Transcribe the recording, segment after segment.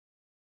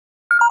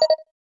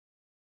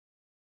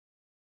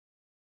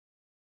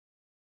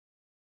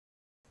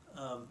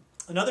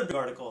Another big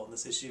article in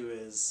this issue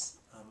is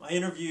I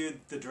interviewed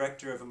the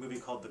director of a movie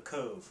called The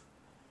Cove,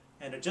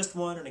 and it just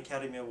won an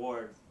Academy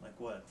Award, like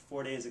what,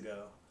 4 days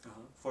ago,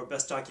 for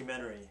Best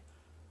Documentary.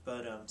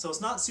 But so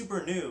it's not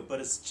super new, but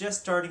it's just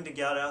starting to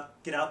get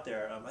out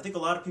there. I think a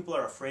lot of people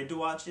are afraid to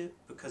watch it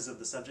because of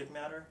the subject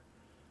matter.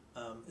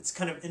 It's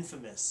kind of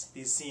infamous,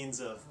 these scenes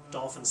of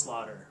dolphin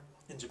slaughter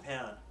in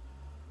Japan.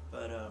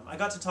 But I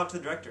got to talk to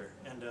the director,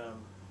 and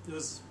it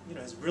was,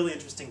 he's a really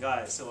interesting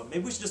guy. So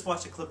maybe we should just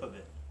watch a clip of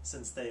it,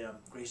 since they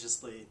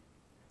graciously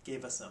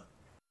gave us some.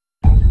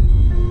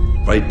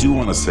 But I do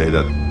want to say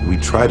that we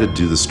try to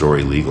do the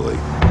story legally.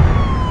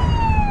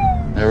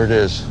 There it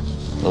is.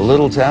 A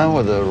little town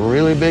with a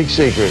really big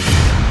secret.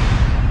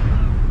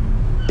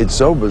 It's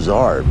so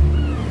bizarre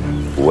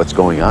what's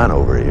going on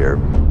over here.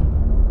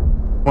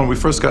 When we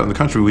first got in the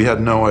country, we had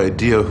no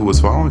idea who was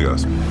following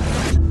us.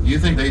 Do you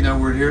think they know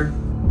we're here?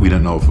 We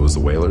didn't know if it was the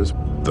whalers,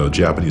 the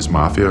Japanese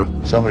mafia.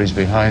 Somebody's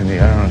behind me.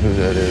 I don't know who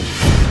that is.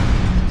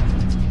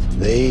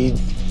 They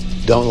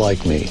don't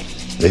like me.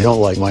 They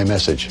don't like my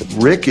message.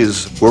 Rick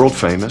is world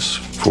famous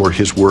for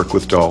his work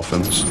with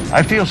dolphins.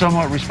 I feel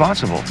somewhat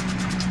responsible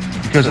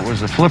because it was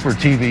the Flipper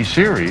TV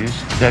series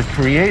that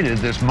created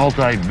this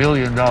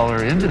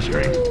multi-billion-dollar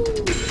industry.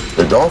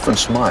 The dolphin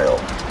smile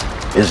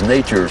is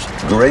nature's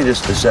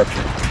greatest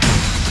deception.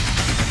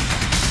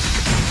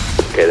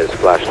 Okay, there's a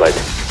flashlight.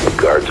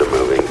 Guards are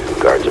moving.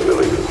 Guards are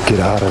moving. Get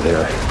out of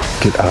there.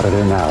 Get out of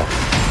there now.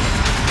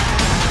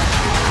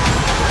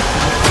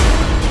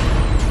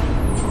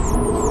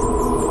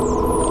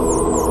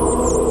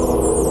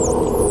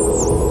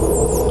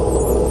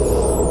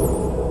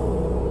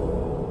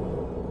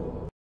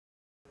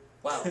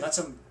 Wow,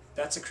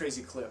 that's a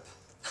crazy clip.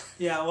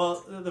 Yeah,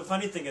 well, the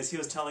funny thing is he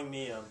was telling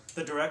me,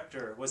 the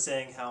director was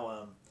saying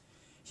how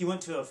he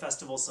went to a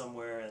festival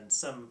somewhere and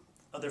some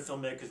other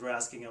filmmakers were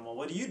asking him, well,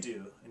 what do you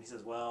do? And he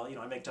says, well,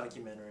 I make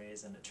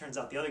documentaries, and it turns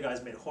out the other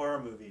guys made horror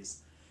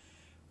movies.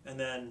 And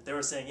then they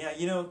were saying, yeah,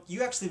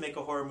 you actually make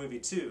a horror movie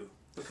too,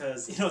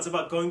 because, it's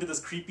about going to this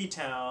creepy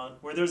town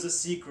where there's a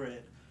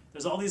secret,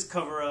 there's all these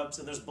cover-ups,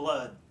 and there's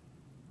blood,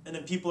 and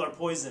then people are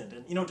poisoned,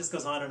 and, it just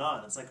goes on and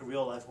on. It's like a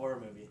real-life horror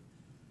movie.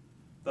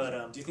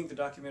 But do you think the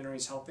documentary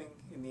is helping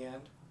in the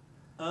end?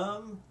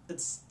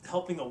 It's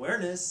helping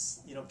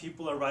awareness.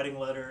 People are writing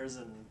letters,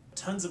 and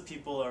tons of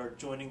people are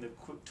joining the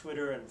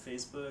Twitter and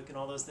Facebook and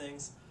all those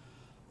things.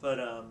 But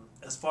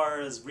as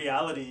far as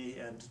reality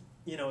and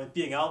it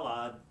being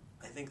outlawed,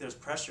 I think there's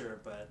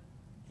pressure. But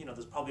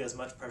there's probably as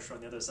much pressure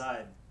on the other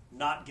side,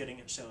 not getting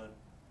it shown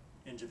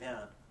in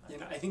Japan.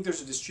 I think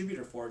there's a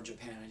distributor for it in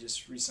Japan. I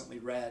just recently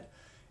read.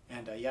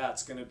 And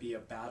it's going to be a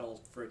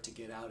battle for it to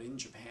get out in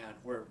Japan,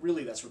 where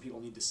really that's where people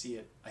need to see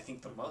it, I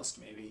think, the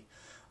most, maybe.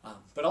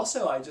 But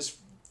also, I just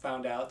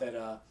found out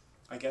that,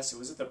 I guess,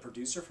 was it the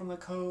producer from The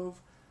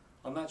Cove?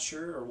 I'm not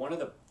sure.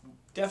 Or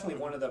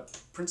definitely one of the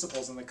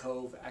principals in The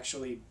Cove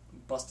actually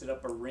busted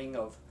up a ring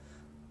of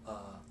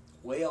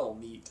whale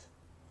meat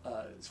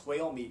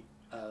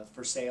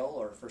for sale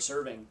or for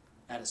serving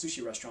at a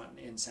sushi restaurant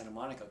in Santa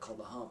Monica called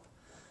The Hump.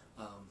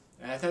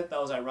 And I thought that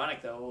was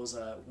ironic, though. It was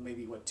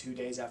maybe, 2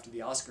 days after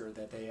the Oscar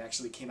that they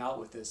actually came out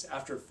with this.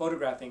 After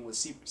photographing with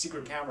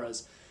secret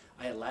cameras,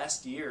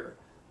 last year,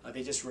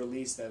 they just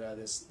released that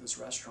this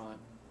restaurant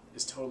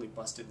is totally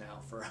busted now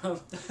for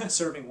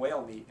serving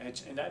whale meat.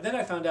 And then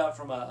I found out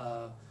from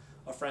a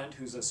friend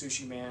who's a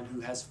sushi man who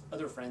has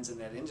other friends in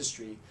that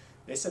industry.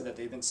 They said that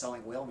they've been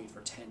selling whale meat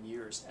for 10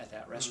 years at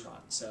that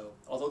restaurant. So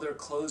although they're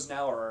closed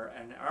now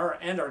and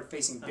are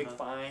facing big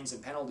fines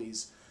and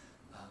penalties,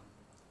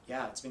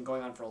 it's been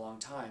going on for a long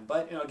time.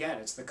 But again,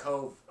 it's the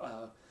Cove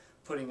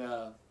putting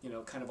a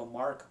kind of a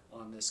mark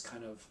on this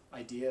kind of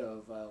idea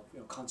of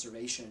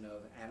conservation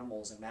of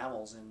animals and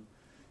mammals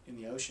in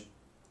the ocean.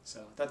 So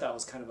I thought that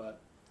was kind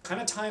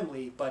of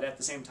timely, but at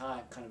the same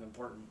time kind of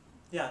important.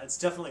 Yeah, it's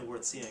definitely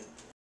worth seeing.